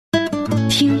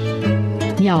听，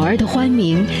鸟儿的欢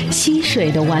鸣，溪水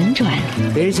的婉转。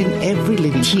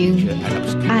听，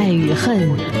爱与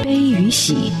恨，悲与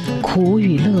喜，苦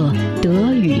与乐，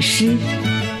得与失。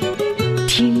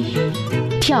听，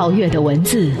跳跃的文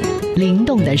字，灵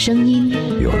动的声音。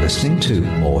You're listening to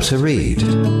More to Read。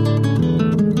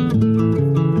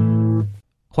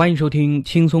 欢迎收听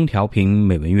轻松调频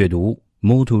美文阅读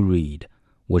More to Read，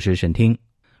 我是沈听，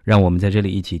让我们在这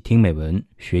里一起听美文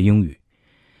学英语。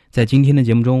在今天的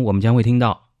节目中，我们将会听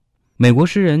到美国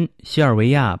诗人西尔维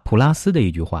亚·普拉斯的一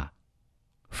句话，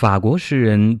法国诗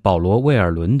人保罗·魏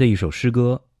尔伦的一首诗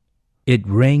歌 It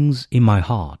rains in my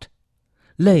heart，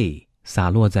 泪洒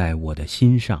落在我的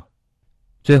心上。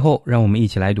最后让我们一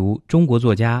起来读中国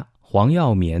作家黄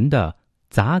耀绵的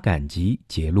杂感集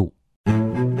节录。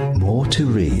More to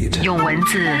read， 用文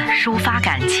字抒发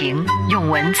感情，用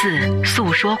文字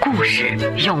诉说故事，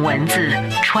用文字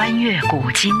穿越古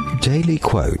今。 Daily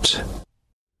Quote。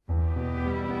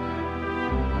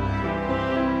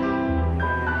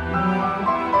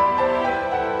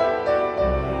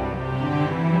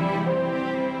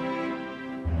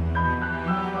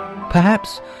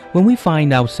 Perhaps when we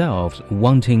find ourselves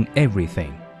wanting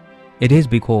everything, it is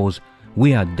because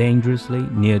we are dangerously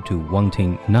near to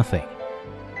wanting nothing.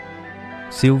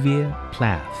 Sylvia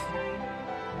Plath。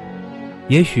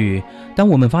 也许当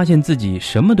我们发现自己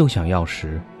什么都想要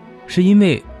时，是因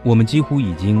为我们几乎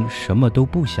已经什么都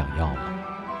不想要了。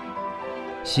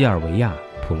西尔维亚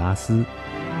·普拉斯。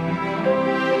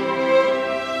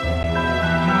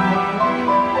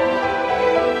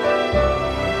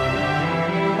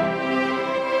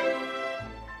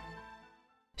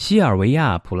西尔维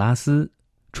亚·普拉斯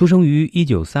出生于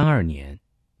1932年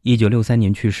，1963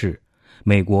年去世，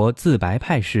美国自白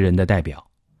派诗人的代表，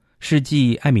是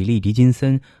继艾米丽·狄金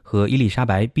森和伊丽莎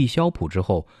白·毕肖普之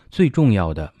后最重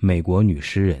要的美国女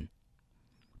诗人。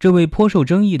这位颇受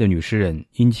争议的女诗人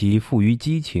因其富于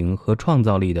激情和创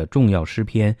造力的重要诗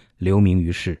篇留名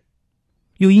于世，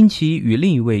又因其与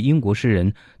另一位英国诗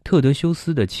人特德修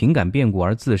斯的情感变故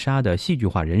而自杀的戏剧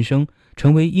化人生，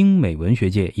成为英美文学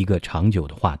界一个长久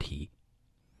的话题。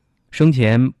生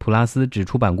前普拉斯只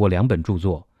出版过2本著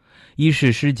作，一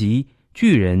是诗集《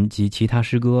巨人及其他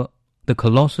诗歌》 The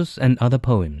Colossus and Other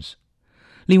Poems，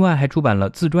 另外还出版了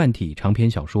自传体长篇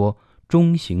小说《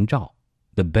中行照》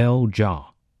 The Bell Jar。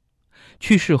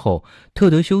 去世后，特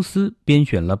德修斯编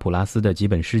选了普拉斯的几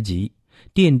本诗集，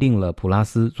奠定了普拉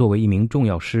斯作为一名重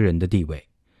要诗人的地位，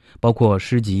包括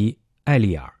诗集《艾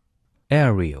丽尔》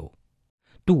 Ariel，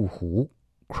 渡湖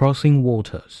Crossing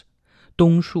Waters，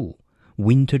 冬树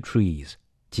Winter Trees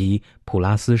及普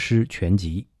拉斯诗全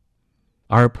集。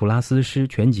而普拉斯诗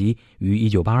全集于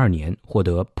1982年获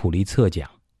得普利策奖。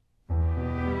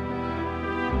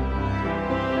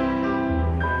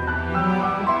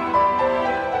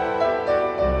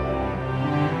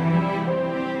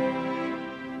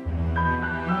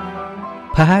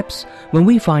Perhaps when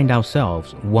we find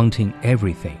ourselves wanting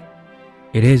everything,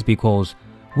 it is because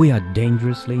we are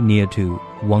dangerously near to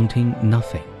wanting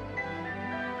nothing.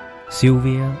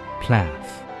 Sylvia Plath。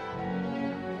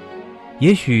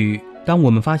 也许当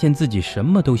我们发现自己什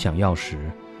么都想要时，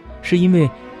是因为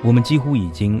我们几乎已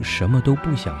经什么都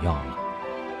不想要了。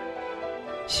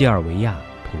西尔维亚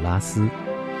·普拉斯。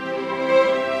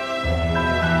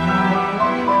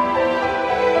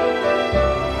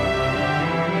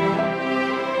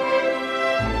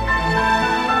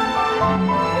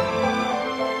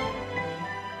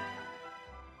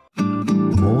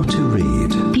More to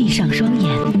read。 闭上双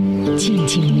眼，静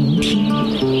静聆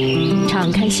听，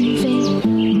敞开心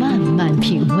扉，慢慢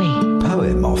品味。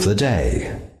 Poem of the day。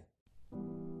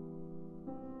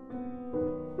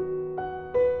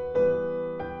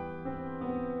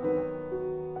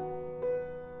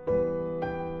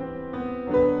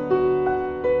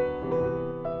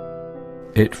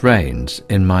 It rains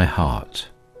in my heart.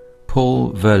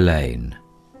 Paul Verlaine.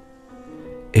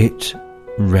 It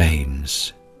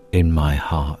rains in my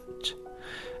heart,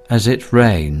 as it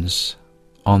rains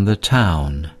on the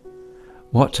town.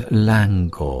 What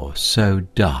languor so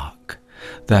dark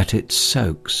that it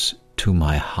soaks to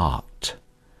my heart.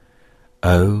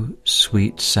 O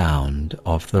sweet sound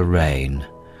of the rain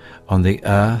on the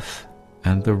earth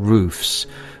and the roofs,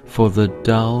 for the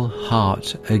dull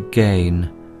heart again.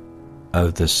 O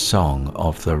the song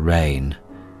of the rain.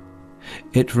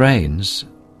 It rains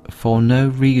for no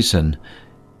reason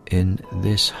in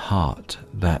this heart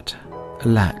that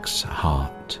lacks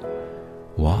heart.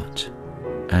 What,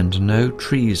 and no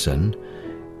treason,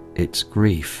 its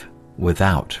grief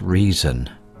without reason.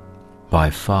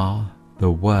 By far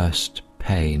the worst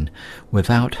pain,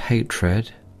 without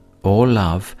hatred or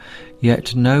love,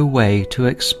 yet no way to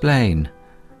explain.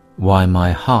 why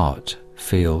my heart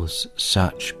feels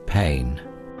such pain.《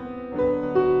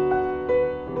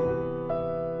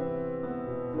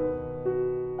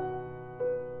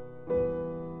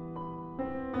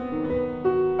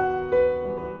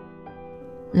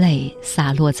泪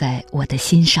洒落在我的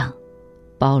心上》，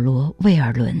保罗·魏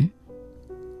尔伦。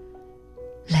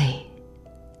泪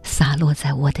洒落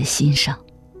在我的心上，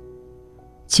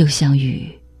就像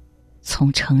雨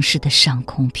从城市的上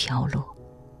空飘落，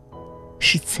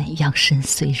是怎样深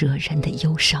邃惹人的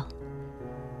忧伤，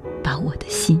把我的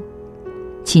心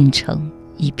浸成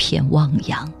一片汪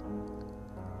洋。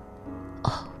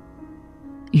哦，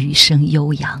雨声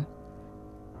悠扬，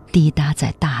滴答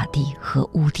在大地和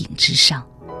屋顶之上，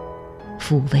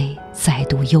抚慰再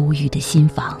度忧郁的心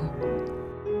房。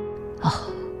哦，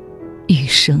雨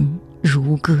声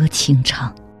如歌轻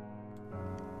唱，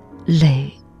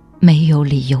泪没有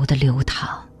理由的流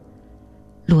淌，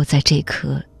落在这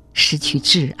颗失去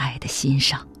挚爱的心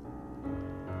上。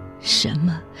什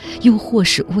么又或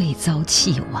是未遭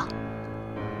期望？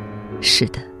是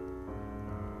的，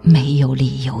没有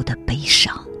理由的悲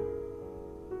伤。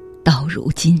到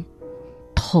如今，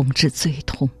痛至最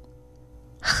痛，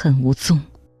恨无踪，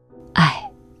爱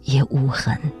也无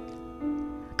痕，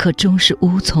可终是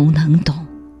无从能懂，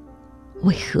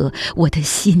为何我的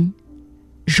心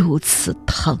如此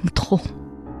疼痛？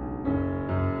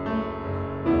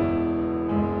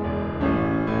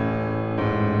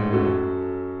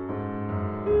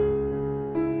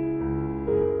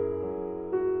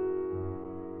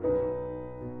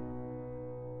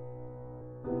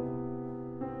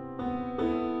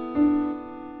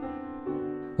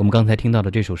我们刚才听到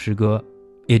的这首诗歌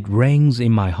It rains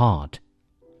in my heart，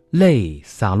 泪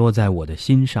洒落在我的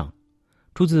心上，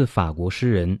出自法国诗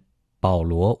人保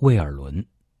罗·魏尔伦。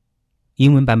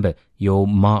英文版本由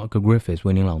Mark Griffiths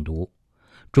为您朗读，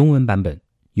中文版本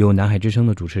由南海之声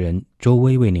的主持人周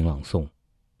薇为您朗诵。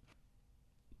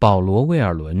保罗·魏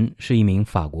尔伦是一名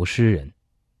法国诗人，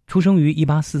出生于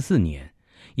1844年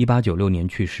，1896年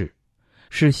去世，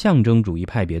是象征主义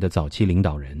派别的早期领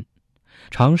导人，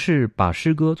尝试把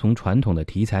诗歌从传统的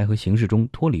题材和形式中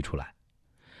脱离出来。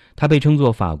他被称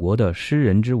作法国的诗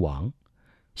人之王，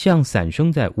像散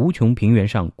生在无穷平原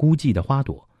上孤寂的花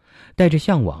朵，带着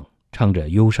向往，唱着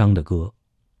忧伤的歌。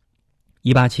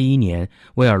1871年，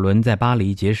魏尔伦在巴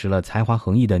黎结识了才华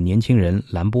横溢的年轻人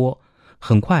兰波，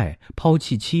很快抛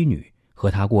弃妻女，和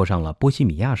他过上了波西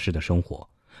米亚式的生活，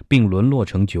并沦落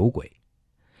成酒鬼。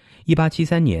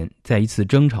1873年，在一次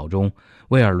争吵中，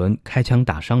魏尔伦开枪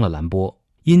打伤了兰波，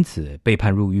因此被判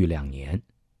入狱2年。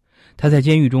他在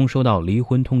监狱中收到离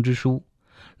婚通知书，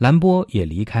兰波也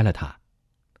离开了他。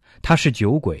他是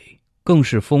酒鬼，更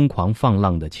是疯狂放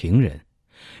浪的情人，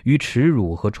于耻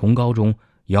辱和崇高中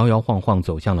摇摇晃晃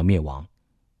走向了灭亡。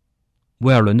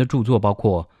魏尔伦的著作包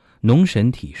括农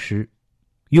神体诗、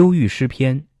忧郁诗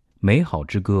篇、美好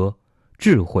之歌、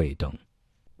智慧等。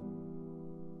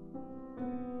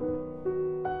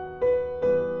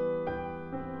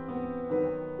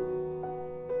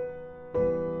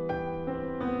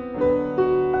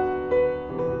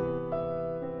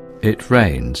It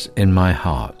rains in my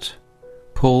heart.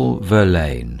 Paul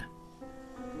Verlaine.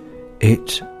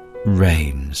 It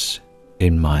rains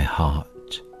in my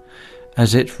heart,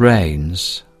 as it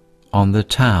rains on the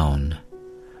town.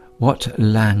 What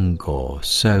languor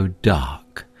so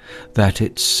dark that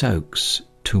it soaks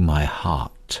to my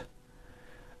heart.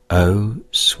 O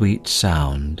sweet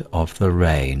sound of the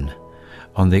rain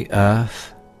on the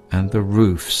earth and the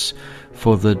roofs,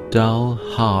 for the dull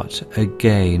heart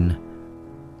again.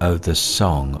 O the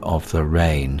song of the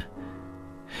rain.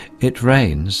 It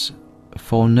rains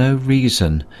for no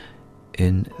reason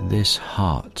in this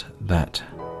heart that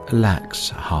lacks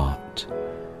heart.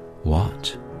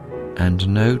 What? And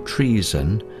no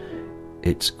treason,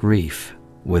 its grief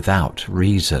without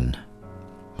reason.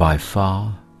 By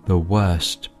far the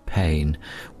worst pain,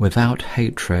 without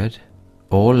hatred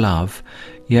or love,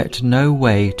 yet no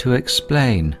way to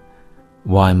explain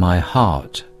why my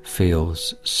heart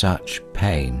feels such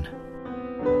pain.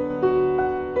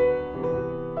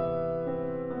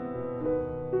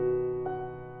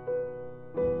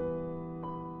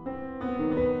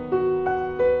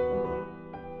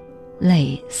《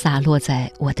泪洒落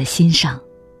在我的心上》，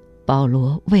保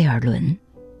罗·魏尔伦。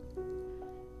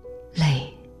泪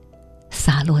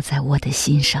洒落在我的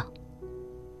心上，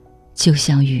就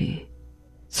像雨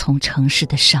从城市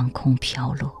的上空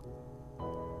飘落，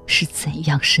是怎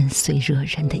样深邃惹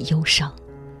人的忧伤，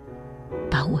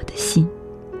把我的心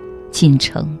浸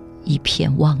成一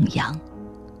片汪洋。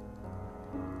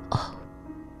哦，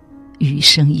雨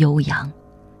声悠扬，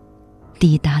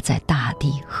滴答在大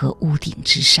地和屋顶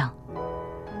之上，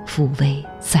抚慰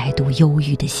再度忧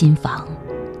郁的心房。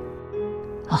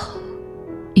哦，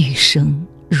余生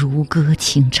如歌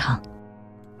轻唱，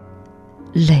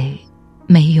泪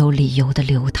没有理由的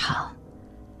流淌，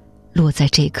落在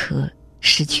这颗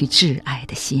失去挚爱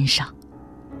的心上。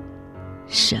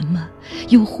什么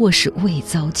又或是未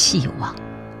遭期望？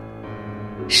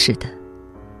是的，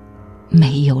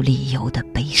没有理由的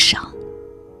悲伤。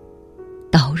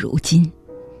到如今，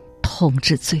痛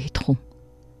至最痛，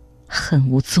恨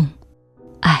无踪，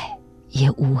爱也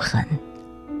无痕，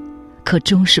可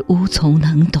终是无从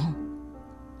能懂，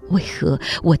为何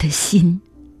我的心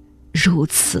如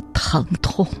此疼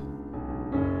痛？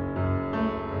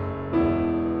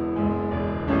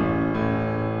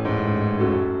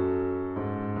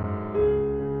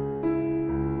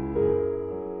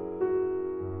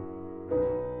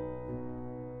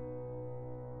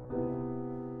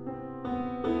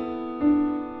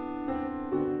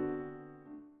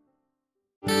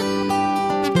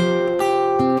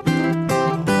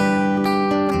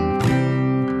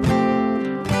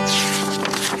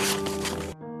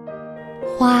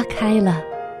花开了，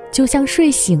就像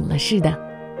睡醒了似的；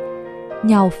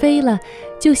鸟飞了，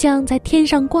就像在天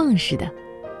上逛似的；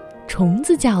虫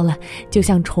子叫了，就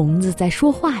像虫子在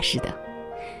说话似的。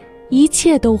一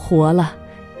切都活了，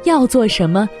要做什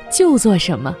么就做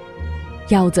什么，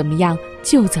要怎么样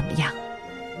就怎么样，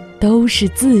都是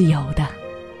自由的。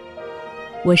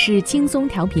我是轻松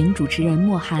调频主持人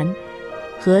莫涵，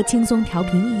和轻松调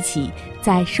频一起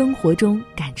在生活中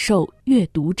感受阅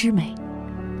读之美。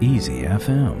Easy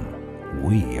FM,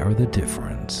 we are the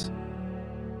difference.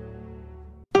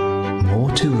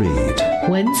 More to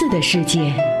read. 文字的世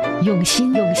界，用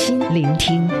心聆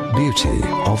听。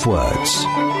Beauty of words.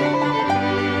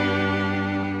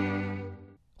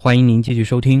 欢迎您继续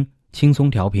收听轻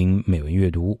松调频美文阅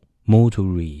读 More to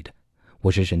read，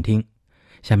 我是沈听。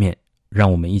下面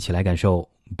让我们一起来感受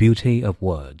Beauty of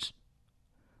words。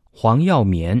 黄耀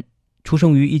绵出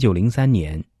生于1903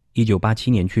年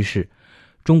，1987年去世，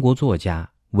中国作家、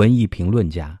文艺评论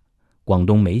家，广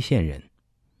东梅县人。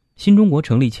新中国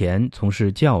成立前从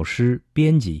事教师、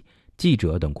编辑、记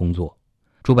者等工作，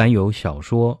出版有小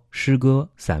说、诗歌、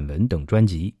散文等专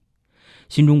辑。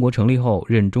新中国成立后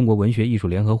任中国文学艺术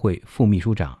联合会副秘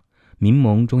书长、民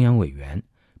盟中央委员、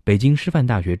北京师范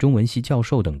大学中文系教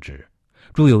授等职，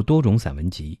著有多种散文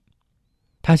集。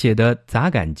他写的《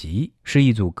杂感集》是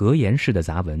一组格言式的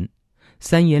杂文，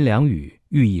三言两语，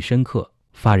寓意深刻，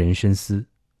发人深思。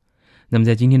那么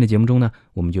在今天的节目中呢，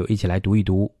我们就一起来读一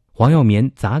读黄耀绵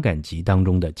《杂感集》当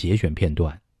中的节选片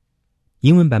段。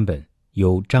英文版本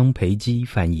由张培基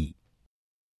翻译。《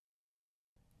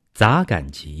杂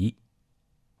感集》，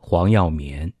黄耀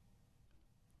绵。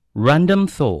 Random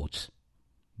Thoughts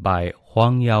by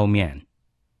黄耀绵。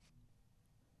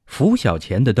拂晓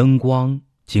前的灯光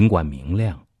尽管明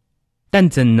亮，但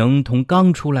怎能同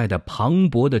刚出来的磅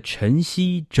礴的晨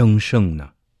曦争胜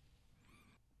呢？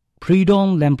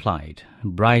 Pre-dawn lamplight,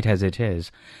 bright as it is,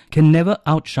 can never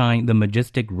outshine the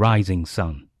majestic rising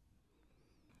sun.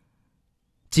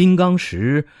 金刚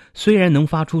石虽然能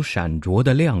发出闪灼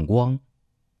的亮光，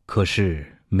可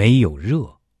是没有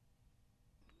热。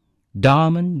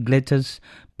Diamond glitters,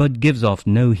 but gives off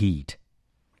no heat.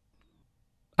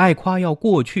 爱夸耀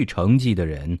过去成绩的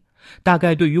人，大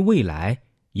概对于未来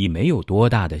已没有多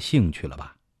大的兴趣了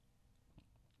吧。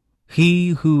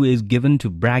He who is given to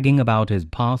bragging about his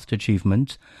past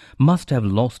achievements must have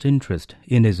lost interest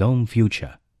in his own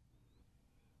future.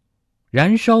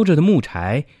 燃烧着的木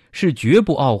柴是绝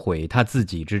不懊悔他自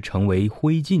己之成为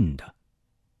灰烬的。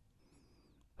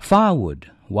Firewood,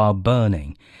 while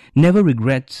burning, never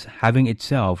regrets having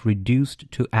itself reduced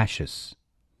to ashes.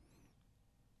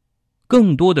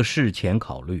 更多的事前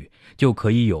考虑，就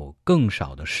可以有更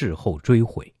少的事后追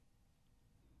悔。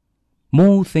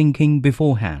More thinking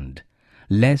beforehand,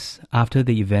 less after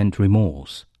the event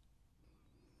remorse.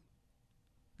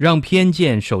 让偏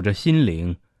见守着心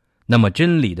灵，那么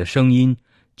真理的声音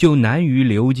就难于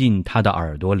流进他的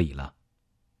耳朵里了。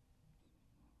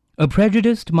A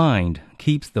prejudiced mind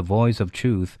keeps the voice of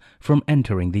truth from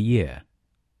entering the ear.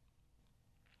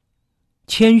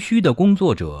 谦虚的工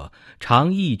作者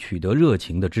常易取得热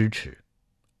情的支持，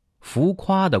浮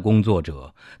夸的工作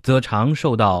者则常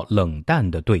受到冷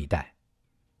淡的对待。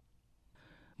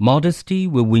Modesty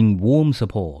will win warm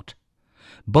support.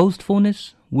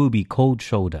 Boastfulness will be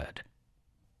cold-shouldered.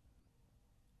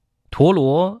 陀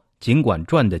螺尽管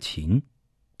转得勤，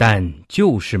但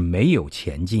就是没有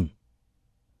前进。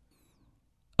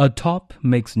A top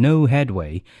makes no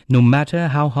headway, no matter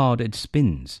how hard it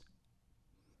spins.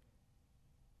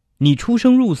 你出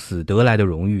生入死得来的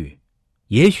荣誉，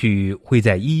也许会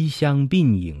在衣香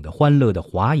鬓影的欢乐的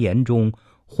华颜中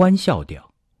欢笑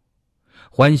掉。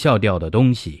欢笑掉的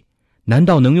东西，难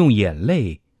道能用眼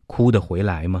泪哭得回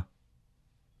来吗？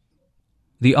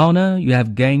 The honor you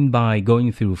have gained by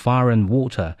going through fire and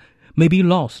water may be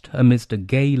lost amidst the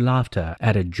gay laughter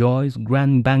at a joyous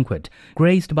grand banquet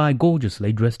graced by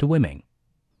gorgeously dressed women.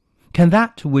 Can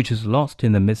that which is lost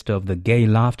in the midst of the gay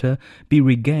laughter be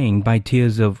regained by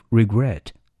tears of regret?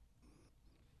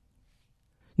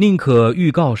 宁可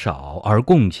预告少而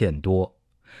贡献多，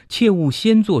切勿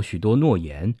先做许多诺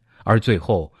言，而最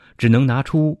后只能拿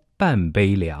出半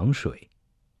杯凉水。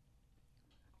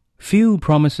Few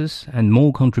promises and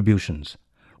more contributions,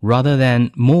 rather than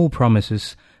more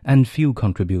promises and few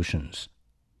contributions.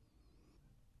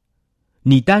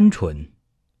 你单纯，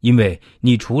因为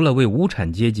你除了为无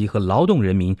产阶级和劳动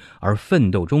人民而奋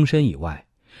斗终身以外，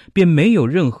便没有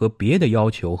任何别的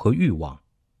要求和欲望。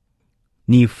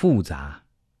你复杂，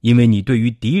因为你对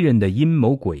于敌人的阴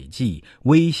谋诡计、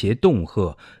威胁恫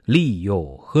吓、利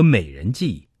诱和美人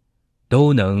计，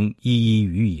都能一一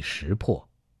予以识破，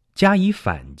加以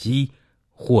反击，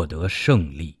获得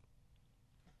胜利。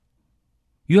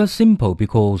You are simple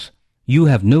because you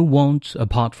have no wants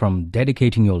apart from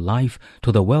dedicating your life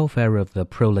to the welfare of the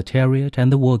proletariat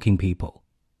and the working people.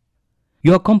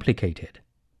 You are complicated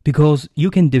because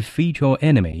you can defeat your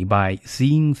enemy by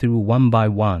seeing through one by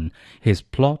one his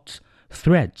plots,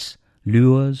 threats,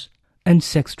 lures, and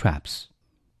sex traps.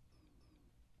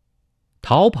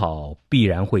 逃跑必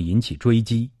然会引起追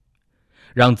击，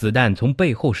让子弹从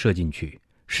背后射进去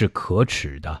是可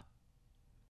耻的。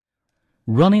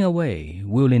Running away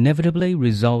will inevitably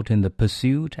result in the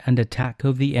pursuit and attack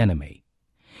of the enemy.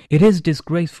 It is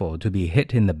disgraceful to be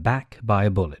hit in the back by a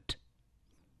bullet.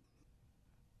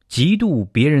 嫉妒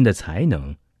别人的才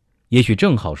能，也许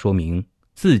正好说明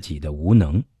自己的无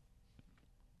能。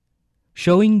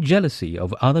Showing jealousy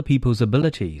of other people's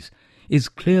abilities is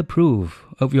clear proof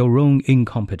of your own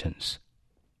incompetence.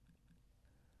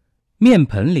 面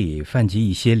盆里泛起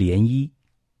一些涟漪，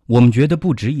我们觉得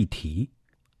不值一提，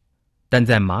但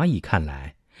在蚂蚁看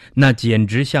来，那简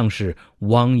直像是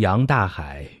汪洋大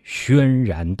海，轩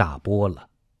然大波了。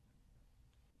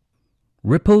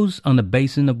Ripples on a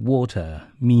basin of water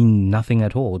mean nothing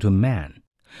at all to man,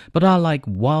 but are like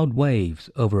wild waves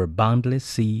over a boundless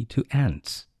sea to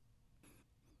ants.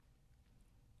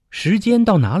 时间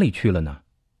到哪里去了呢？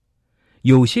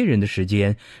有些人的时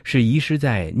间是遗失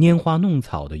在拈花弄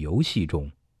草的游戏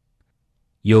中，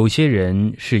有些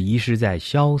人是遗失在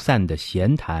消散的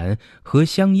闲谈和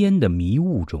香烟的迷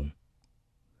雾中。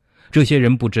这些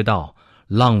人不知道，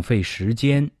浪费时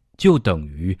间就等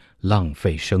于浪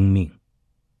费生命。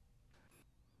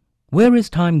Where is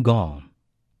time gone?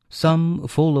 Some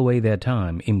fool away their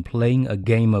time in playing a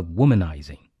game of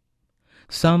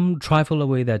womanizing.Some trifle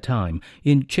away their time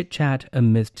in chit-chat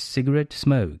amidst cigarette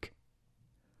smoke.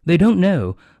 They don't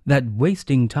know that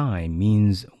wasting time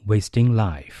means wasting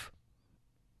life.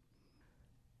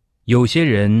 有些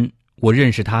人，我认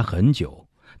识他很久，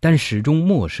但始终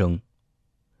陌生。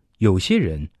有些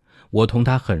人，我同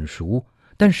他很熟，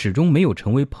但始终没有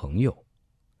成为朋友。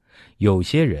有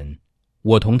些人，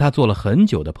我同他做了很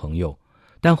久的朋友，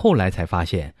但后来才发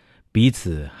现，彼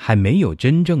此还没有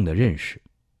真正的认识。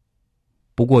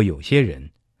不过有些人，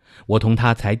我同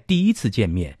他才第一次见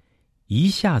面，一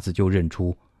下子就认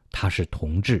出他是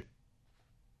同志。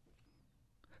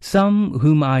Some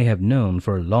whom I have known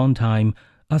for a long time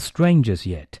are strangers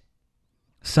yet.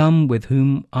 Some with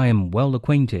whom I am well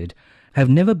acquainted have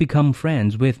never become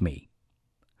friends with me.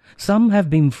 Some have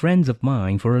been friends of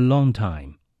mine for a long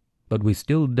time, but we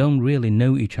still don't really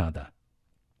know each other.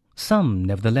 Some,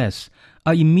 nevertheless,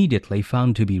 are immediately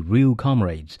found to be real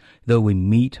comrades, though we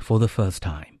meet for the first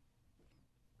time.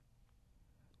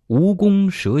 蜈蚣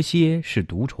蛇蝎是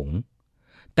毒虫，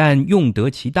但用得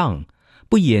其当，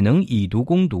不也能以毒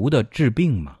攻毒的治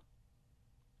病吗？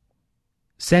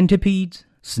 Centipedes,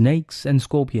 snakes, and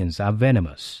scorpions are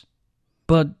venomous,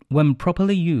 but when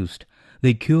properly used,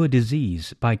 they cure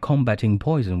disease by combating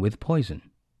poison with poison,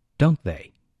 don't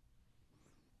they?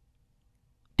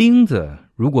钉子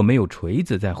如果没有锤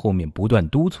子在后面不断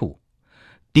督促，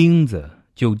钉子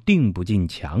就钉不进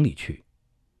墙里去。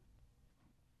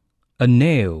A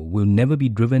nail will never be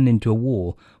driven into a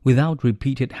wall without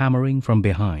repeated hammering from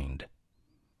behind.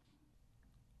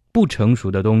 不成熟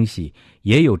的东西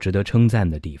也有值得称赞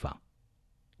的地方，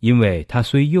因为它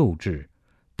虽幼稚，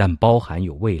但包含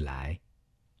有未来。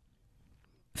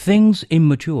Things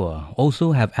immature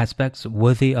also have aspects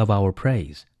worthy of our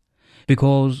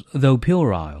praise.Because, though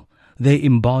puerile, they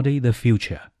embody the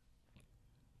future.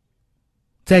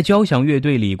 在交响乐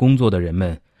队里工作的人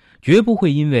们，绝不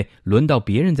会因为轮到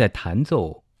别人在弹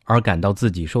奏而感到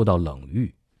自己受到冷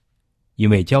遇，因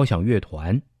为交响乐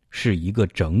团是一个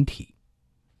整体。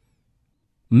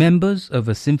Members of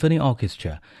a symphony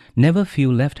orchestra never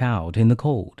feel left out in the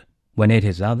cold when it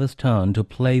is others' turn to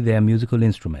play their musical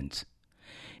instruments.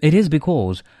 It is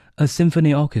because a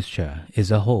symphony orchestra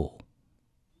is a whole.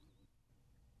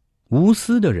 无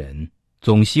私的人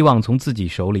总希望从自己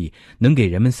手里能给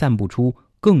人们散布出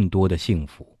更多的幸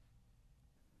福。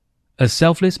A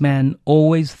selfless man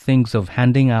always thinks of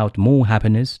handing out more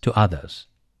happiness to others.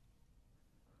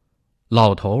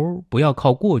 老头不要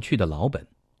靠过去的老本，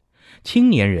青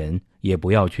年人也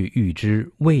不要去预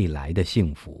知未来的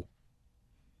幸福。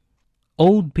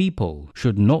Old people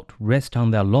should not rest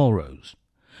on their laurels,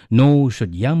 nor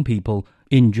should young people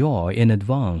enjoy in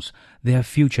advance their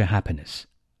future happiness.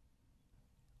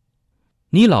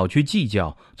 你老去计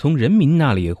较从人民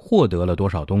那里获得了多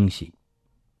少东西，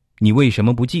你为什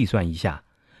么不计算一下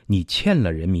你欠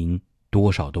了人民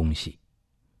多少东西？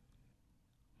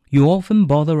 You often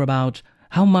bother about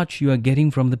how much you are getting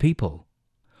from the people.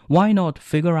 Why not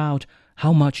figure out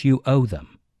how much you owe them?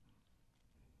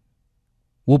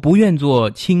 我不愿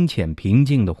做清浅平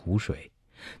静的湖水，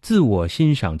自我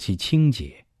欣赏其清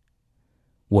洁。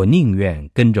我宁愿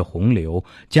跟着洪流，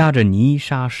夹着泥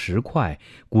沙石块，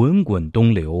滚滚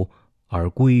东流，而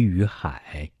归于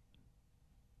海。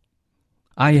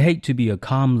I hate to be a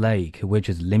calm lake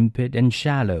which is limpid and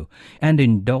shallow, and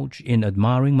indulge in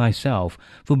admiring myself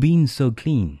for being so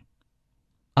clean.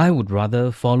 I would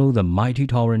rather follow the mighty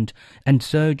torrent and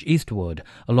surge eastward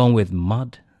along with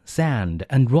mud, sand,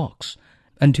 and rocks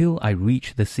until I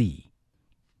reach the sea.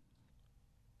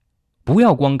 不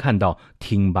要光看到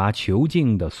挺拔遒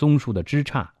劲的松树的枝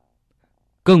杈，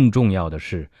更重要的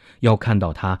是要看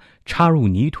到它插入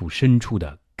泥土深处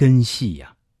的根系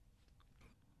呀。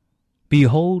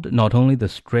Behold not only the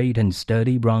straight and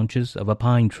sturdy branches of a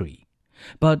pine tree,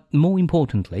 but more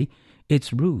importantly,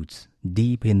 its roots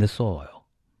deep in the soil.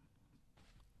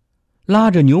 拉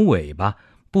着牛尾巴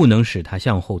不能使它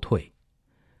向后退，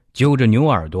揪着牛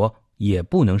耳朵也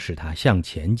不能使它向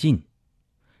前进，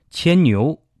牵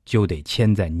牛就得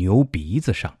牵在牛鼻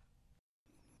子上。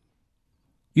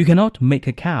You cannot make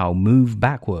a cow move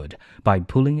backward by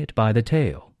pulling it by the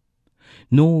tail,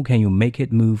 nor can you make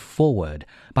it move forward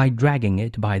by dragging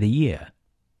it by the ear.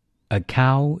 A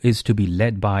cow is to be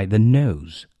led by the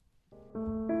nose.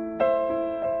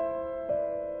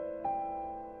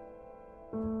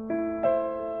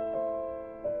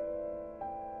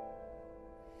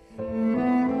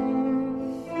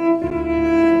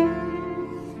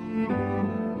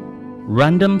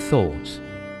 Random Thoughts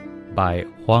by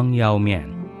Huang Yao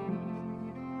Mian.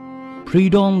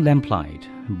 Pre-dawn lamplight,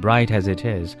 bright as it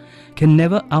is, can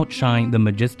never outshine the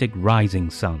majestic rising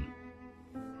sun.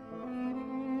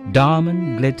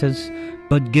 Diamond glitters,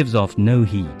 but gives off no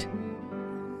heat.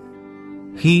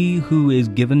 He who is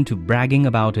given to bragging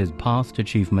about his past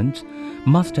achievements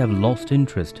must have lost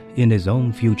interest in his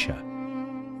own future.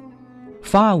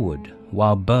 Firewood,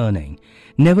 while burning,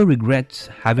 never regrets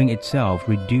having itself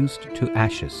reduced to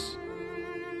ashes.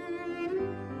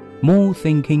 More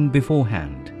thinking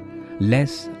beforehand,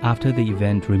 less after the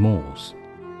event remorse.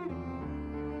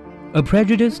 A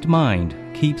prejudiced mind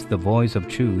keeps the voice of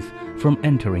truth from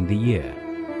entering the ear.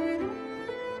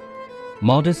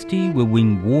 Modesty will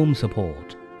win warm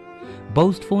support.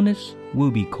 Boastfulness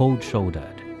will be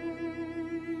cold-shouldered.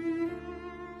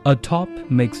 A top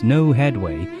makes no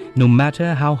headway, no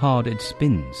matter how hard it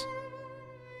spins.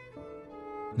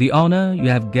 The honor you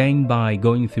have gained by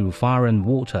going through fire and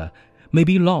water may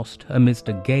be lost amidst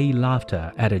the gay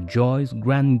laughter at a joyous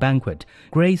grand banquet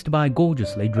graced by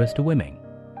gorgeously dressed women.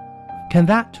 Can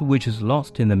that which is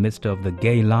lost in the midst of the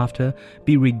gay laughter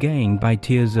be regained by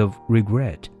tears of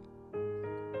regret?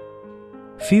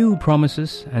 Few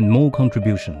promises and more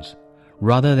contributions,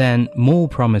 rather than more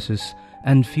promises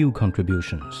and few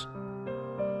contributions.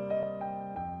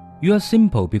 You are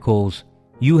simple because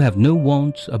you have no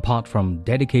wants apart from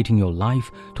dedicating your life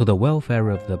to the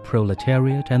welfare of the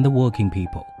proletariat and the working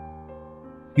people.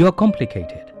 You are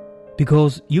complicated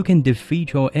because you can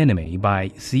defeat your enemy by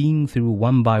seeing through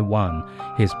one by one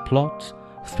his plots,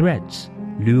 threats,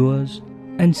 lures,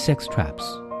 and sex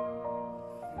traps.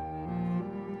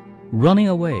 Running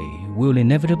away will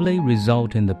inevitably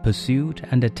result in the pursuit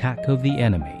and attack of the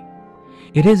enemy.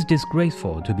 It is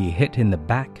disgraceful to be hit in the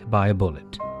back by a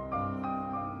bullet.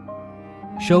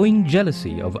 Showing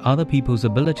jealousy of other people's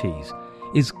abilities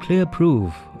is clear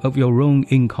proof of your own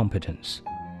incompetence.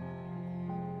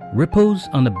 Ripples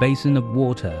on a basin of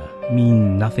water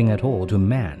mean nothing at all to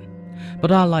man,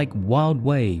 but are like wild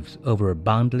waves over a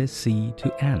boundless sea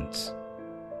to ants.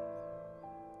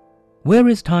 Where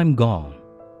is time gone?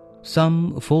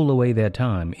 Some fool away their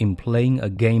time in playing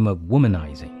a game of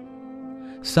womanizing.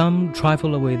 Some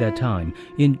trifle away their time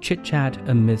in chit-chat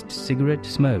amidst cigarette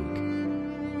smoke.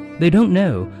 They don't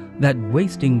know that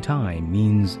wasting time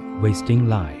means wasting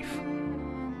life.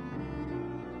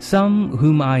 Some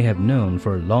whom I have known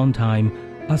for a long time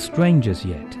are strangers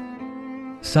yet.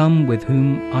 Some with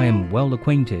whom I am well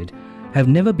acquainted have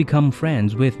never become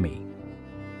friends with me.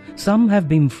 Some have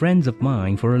been friends of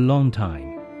mine for a long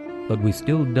time, but we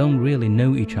still don't really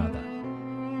know each other.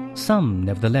 Some,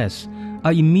 nevertheless,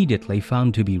 are immediately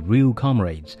found to be real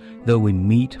comrades, though we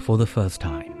meet for the first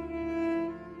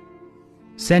time.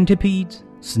 Centipedes,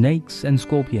 snakes, and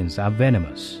scorpions are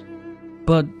venomous,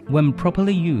 but when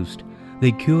properly used,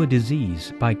 they cure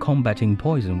disease by combating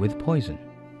poison with poison,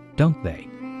 don't they?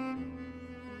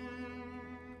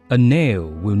 A nail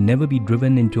will never be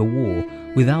driven into a wall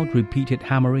without repeated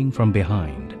hammering from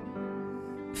behind.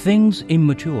 Things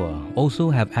immature also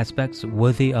have aspects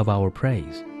worthy of our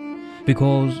praise,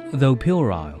 because though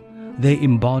puerile, they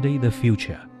embody the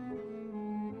future.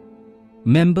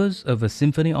 Members of a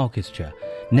symphony orchestra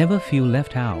never feel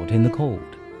left out in the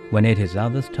cold when it is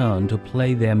others' turn to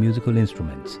play their musical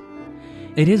instruments.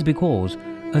 It is because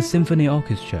a symphony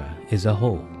orchestra is a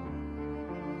whole.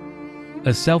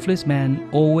 A selfless man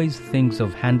always thinks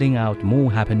of handing out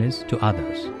more happiness to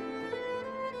others.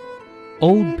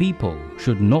 Old people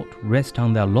should not rest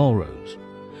on their laurels,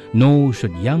 nor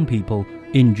should young people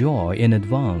enjoy in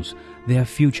advance their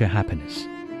future happiness.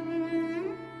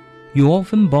 You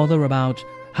often bother about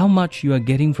how much you are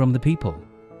getting from the people.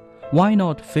 Why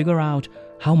not figure out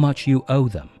how much you owe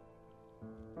them?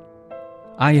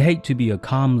 I hate to be a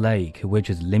calm lake which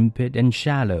is limpid and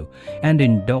shallow and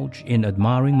indulge in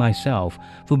admiring myself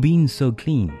for being so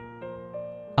clean.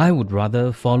 I would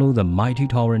rather follow the mighty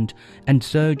torrent and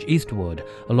surge eastward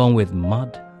along with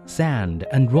mud, sand,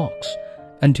 and rocks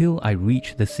until I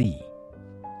reach the sea.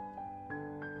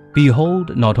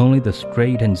 Behold not only the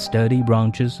straight and sturdy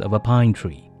branches of a pine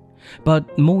tree,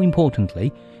 but more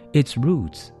importantly, its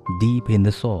roots deep in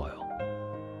the soil.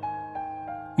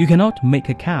 You cannot make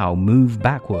a cow move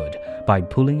backward by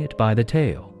pulling it by the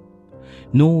tail,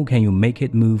 nor can you make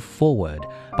it move forward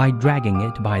by dragging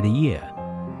it by the ear.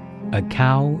 A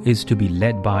cow is to be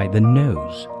led by the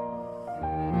nose.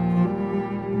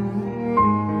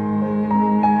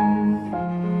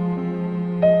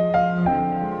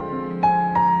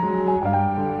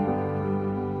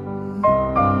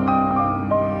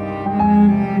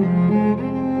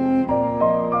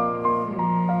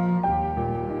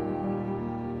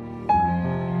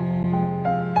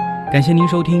感谢您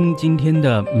收听今天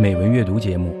的美文阅读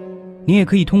节目。你也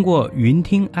可以通过云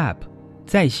听 App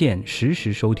在线实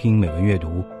时收听美文阅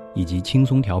读以及轻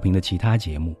松调频的其他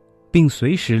节目，并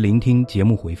随时聆听节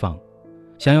目回放。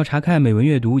想要查看美文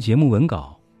阅读节目文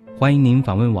稿，欢迎您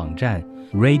访问网站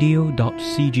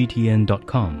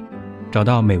radio.cgtn.com， 找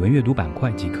到美文阅读板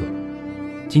块即可。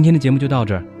今天的节目就到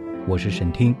这儿，我是沈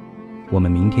听，我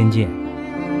们明天见。